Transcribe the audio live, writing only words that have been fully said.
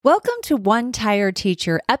Welcome to One Tired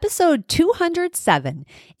Teacher, episode 207,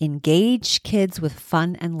 Engage Kids with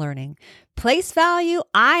Fun and Learning. Place value,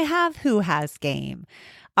 I have, who has game.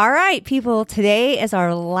 All right, people, today is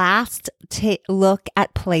our last look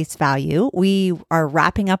at place value. We are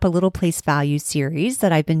wrapping up a little place value series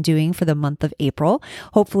that I've been doing for the month of April.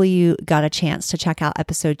 Hopefully you got a chance to check out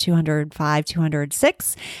episode 205,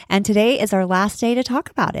 206, and today is our last day to talk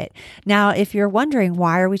about it. Now, if you're wondering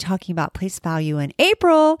why are we talking about place value in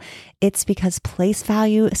April, it's because place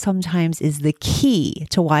value sometimes is the key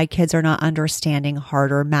to why kids are not understanding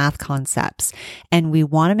harder math concepts. And we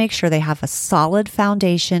want to make sure they have a solid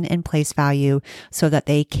foundation in place value so that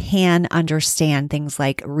they can understand things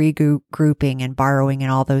like regrouping and borrowing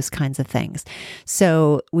and all those kinds of things.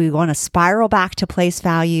 So we want to spiral back to place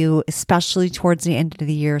value, especially towards the end of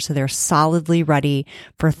the year, so they're solidly ready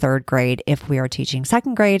for third grade if we are teaching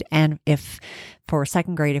second grade, and if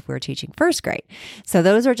we're teaching first grade. So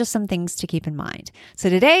those are just some things to keep in mind.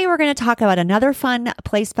 So today we're going to talk about another fun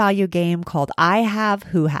place value game called I Have,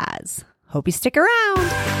 Who Has. Hope you stick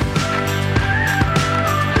around.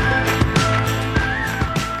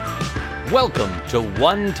 Welcome to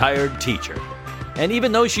One Tired Teacher. And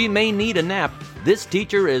even though she may need a nap, this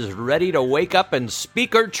teacher is ready to wake up and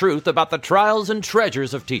speak her truth about the trials and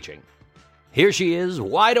treasures of teaching. Here she is,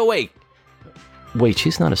 wide awake. Wait,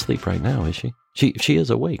 she's not asleep right now, is she? She is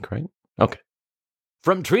awake, right? Okay.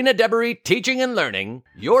 From Trina Debery Teaching and Learning,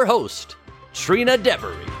 your host, Trina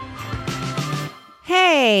Debery.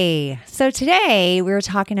 Hey, so today we're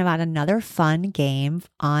talking about another fun game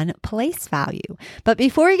on place value. But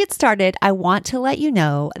before we get started, I want to let you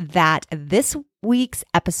know that this week's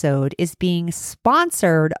episode is being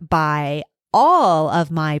sponsored by all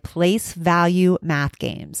of my place value math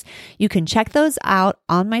games. You can check those out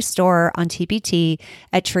on my store on TPT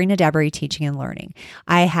at Trina Debery Teaching and Learning.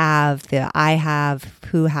 I have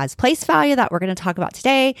Who Has Place Value that we're going to talk about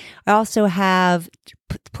today. I also have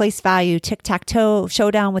place value tic-tac-toe,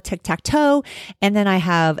 showdown with tic-tac-toe. And then I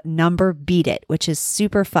have number beat it, which is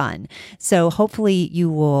super fun. So hopefully you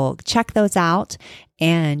will check those out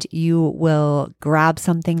and you will grab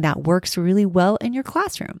something that works really well in your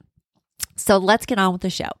classroom. So let's get on with the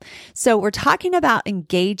show. So we're talking about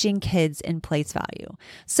engaging kids in place value.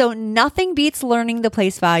 So nothing beats learning the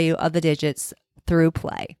place value of the digits through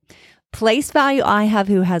play. Place value I Have,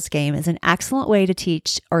 Who Has game is an excellent way to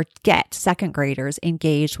teach or get second graders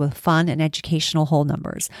engaged with fun and educational whole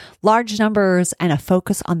numbers, large numbers, and a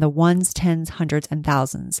focus on the ones, tens, hundreds, and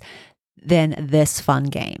thousands than this fun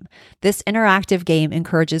game. This interactive game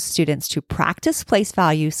encourages students to practice place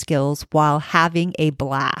value skills while having a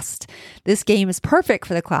blast. This game is perfect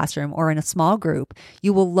for the classroom or in a small group.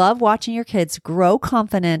 You will love watching your kids grow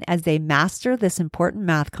confident as they master this important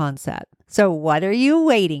math concept. So what are you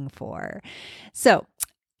waiting for? So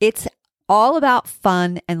it's all about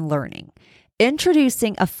fun and learning.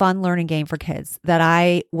 Introducing a fun learning game for kids that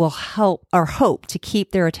I will hope to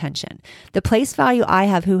keep their attention. The place value I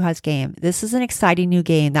Have, Who Has game. This is an exciting new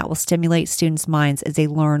game that will stimulate students' minds as they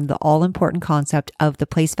learn the all-important concept of the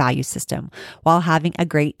place value system while having a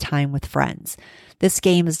great time with friends. This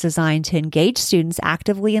game is designed to engage students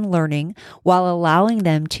actively in learning while allowing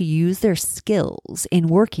them to use their skills in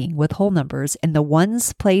working with whole numbers in the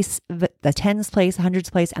ones place, the tens place,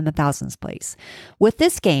 hundreds place, and the thousands place. With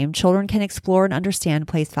this game, children can explore and understand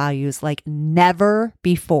place values like never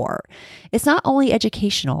before. It's not only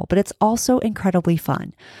educational, but it's also incredibly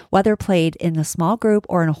fun. Whether played in a small group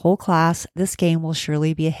or in a whole class, this game will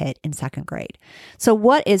surely be a hit in second grade. So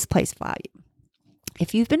what is place value?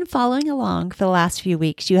 If you've been following along for the last few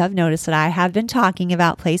weeks, you have noticed that I have been talking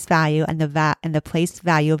about place value and the place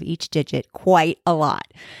value of each digit quite a lot.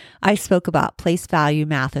 I spoke about place value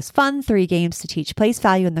math is fun, 3 games to teach place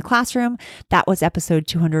value in the classroom. That was episode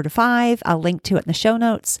 205. I'll link to it in the show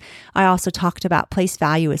notes. I also talked about place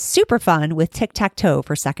value is super fun with tic-tac-toe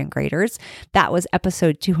for second graders. That was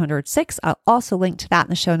episode 206. I'll also link to that in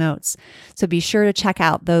the show notes. So be sure to check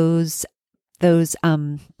out those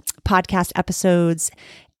podcast episodes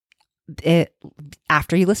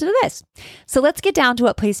after you listen to this. So let's get down to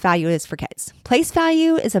what place value is for kids. Place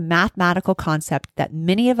value is a mathematical concept that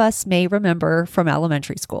many of us may remember from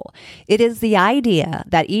elementary school. It is the idea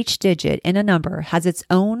that each digit in a number has its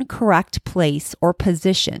own correct place or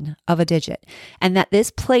position of a digit, and that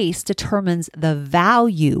this place determines the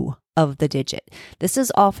value of the digit. This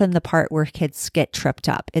is often the part where kids get tripped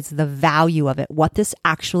up. It's the value of it, what this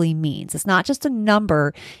actually means. It's not just a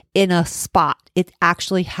number in a spot. It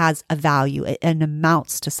actually has a value and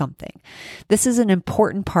amounts to something. This is an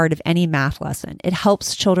important part of any math lesson. It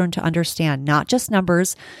helps children to understand not just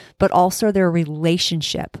numbers, but also their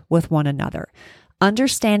relationship with one another.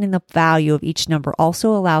 Understanding the value of each number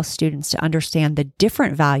also allows students to understand the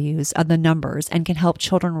different values of the numbers and can help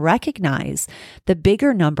children recognize the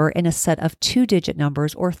bigger number in a set of 2-digit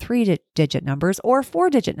numbers or 3-digit numbers or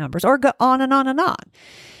 4-digit numbers, or go on and on and on.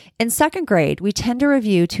 In second grade, we tend to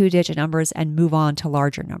review 2-digit numbers and move on to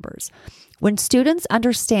larger numbers. When students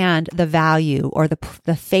understand the value or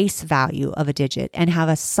the face value of a digit and have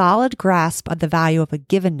a solid grasp of the value of a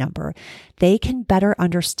given number, they can better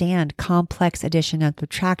understand complex addition and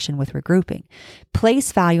subtraction with regrouping.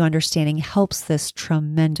 Place value understanding helps this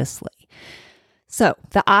tremendously. So,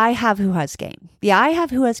 the I Have Who Has game. The I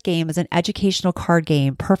Have Who Has game is an educational card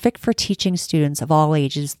game perfect for teaching students of all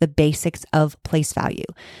ages the basics of place value.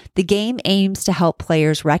 The game aims to help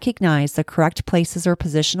players recognize the correct places or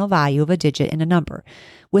positional value of a digit in a number.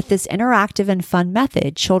 With this interactive and fun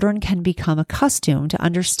method, children can become accustomed to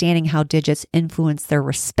understanding how digits influence their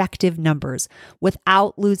respective numbers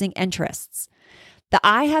without losing interests. The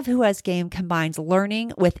I Have Who Has game combines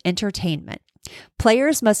learning with entertainment.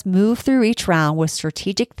 Players must move through each round with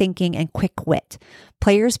strategic thinking and quick wit.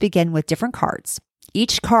 Players begin with different cards.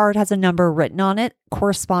 Each card has a number written on it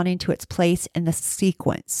corresponding to its place in the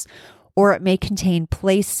sequence, or it may contain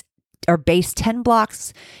place or base 10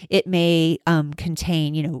 blocks. It may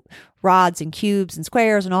contain, rods and cubes and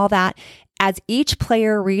squares and all that. As each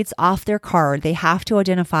player reads off their card, they have to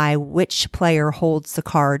identify which player holds the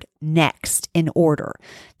card next in order.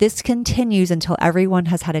 This continues until everyone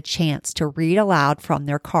has had a chance to read aloud from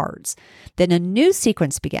their cards. Then a new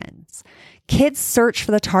sequence begins. Kids search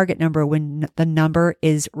for the target number when the number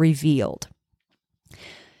is revealed.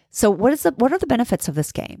 So what are the benefits of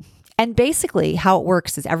this game? And basically how it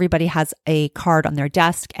works is everybody has a card on their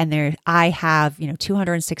desk and I have,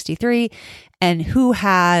 263 and who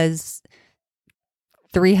has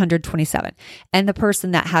 327. And the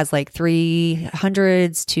person that has like 300s,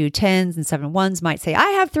 210s, and 71s might say, I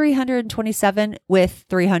have 327 with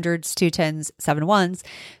 300s, 210s, 71s.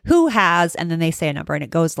 Who has? And then they say a number and it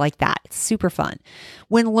goes like that. It's super fun.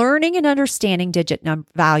 When learning and understanding digit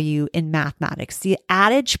value in mathematics, the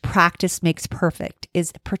adage practice makes perfect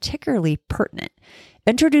is particularly pertinent.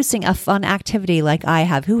 Introducing a fun activity like I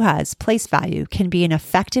Have Who Has place value can be an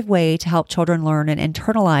effective way to help children learn and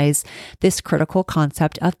internalize this critical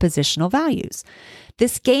concept of positional values.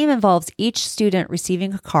 This game involves each student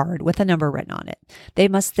receiving a card with a number written on it. They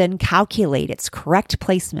must then calculate its correct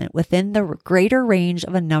placement within the greater range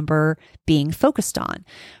of a number being focused on.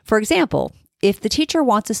 For example, if the teacher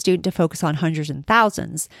wants a student to focus on hundreds and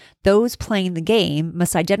thousands, those playing the game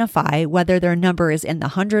must identify whether their number is in the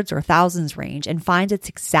hundreds or thousands range and find its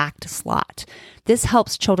exact slot. This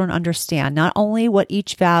helps children understand not only what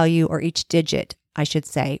each value or each digit, I should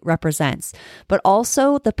say, represents, but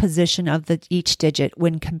also the position of each digit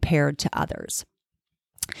when compared to others.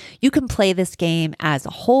 You can play this game as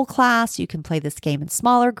a whole class. You can play this game in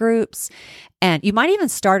smaller groups, and you might even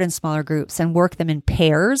start in smaller groups and work them in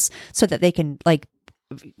pairs so that they can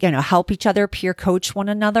help each other, peer coach one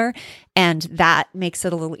another. And that makes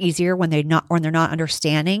it a little easier when they're not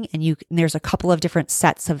understanding. And there's a couple of different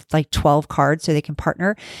sets of 12 cards so they can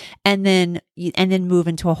partner and then move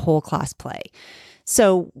into a whole class play.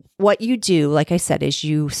 So what you do, like I said, is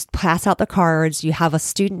you pass out the cards. You have a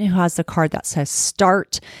student who has the card that says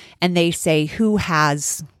start, and they say who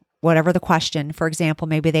has whatever the question. For example,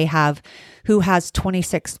 maybe they have who has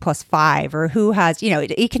 26 plus 5, or who has,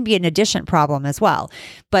 it can be an addition problem as well.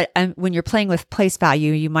 But when you're playing with place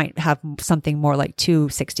value, you might have something more like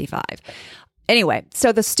 265. Anyway,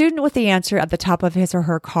 so the student with the answer at the top of his or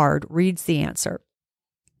her card reads the answer.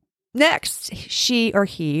 Next, she or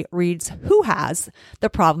he reads who has the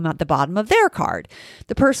problem at the bottom of their card.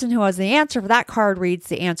 The person who has the answer for that card reads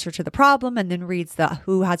the answer to the problem and then reads the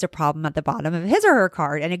who has a problem at the bottom of his or her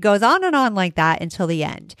card. And it goes on and on like that until the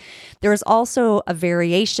end. There is also a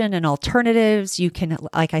variation and alternatives. You can,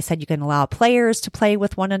 like I said, you can allow players to play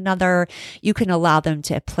with one another. You can allow them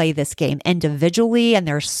to play this game individually and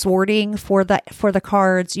they're sorting for the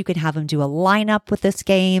cards. You can have them do a lineup with this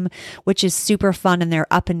game, which is super fun, and they're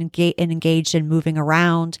up and engaged in moving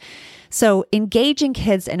around. So engaging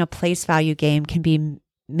kids in a place value game can be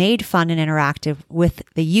made fun and interactive with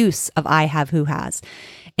the use of I Have Who Has.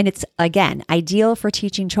 And it's, again, ideal for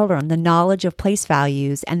teaching children the knowledge of place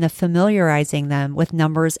values and the familiarizing them with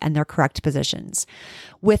numbers and their correct positions.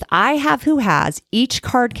 With I Have Who Has, each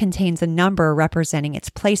card contains a number representing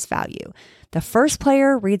its place value. The first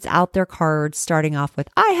player reads out their card starting off with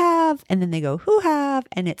I have, and then they go who have,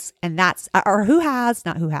 and that's who has,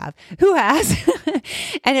 not who have, who has.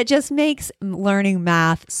 And it just makes learning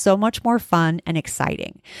math so much more fun and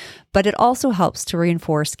exciting. But it also helps to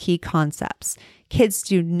reinforce key concepts. Kids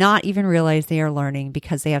do not even realize they are learning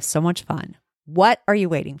because they have so much fun. What are you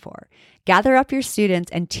waiting for? Gather up your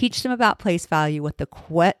students and teach them about place value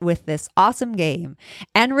with this awesome game.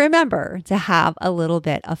 And remember to have a little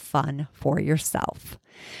bit of fun for yourself.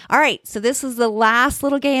 All right, so this is the last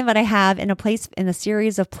little game that I have in a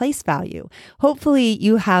series of place value. Hopefully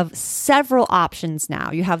you have several options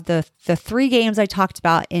now. You have the 3 games I talked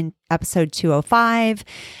about in episode 205,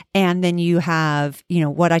 and then you have,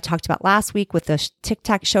 what I talked about last week with the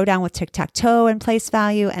tic-tac showdown with tic-tac-toe and place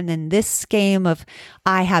value, and then this game of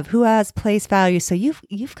I have who has place value. So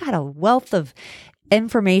you've got a wealth of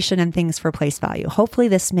information and things for place value. Hopefully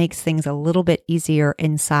this makes things a little bit easier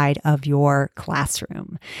inside of your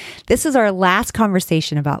classroom. This is our last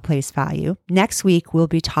conversation about place value. Next week, we'll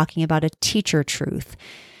be talking about a teacher truth.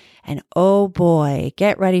 And oh boy,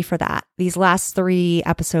 get ready for that. These last 3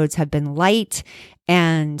 episodes have been light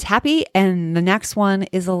and happy, and the next one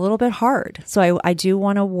is a little bit hard. So I do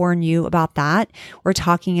want to warn you about that. We're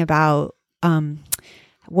talking about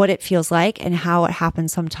what it feels like and how it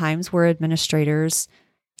happens sometimes where administrators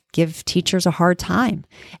give teachers a hard time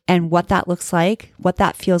and what that looks like, what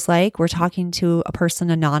that feels like. We're talking to a person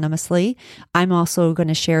anonymously. I'm also going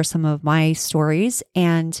to share some of my stories,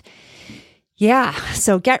 and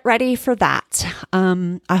so get ready for that.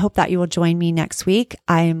 I hope that you will join me next week.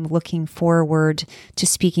 I'm looking forward to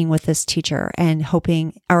speaking with this teacher and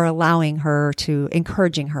encouraging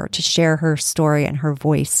her to share her story and her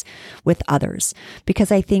voice with others.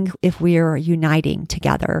 Because I think if we are uniting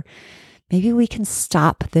together, maybe we can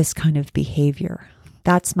stop this kind of behavior.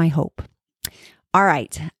 That's my hope. All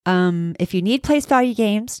right. If you need place value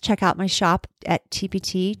games, check out my shop at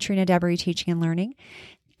TPT, Trina Debery Teaching and Learning.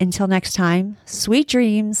 Until next time, sweet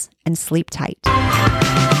dreams and sleep tight.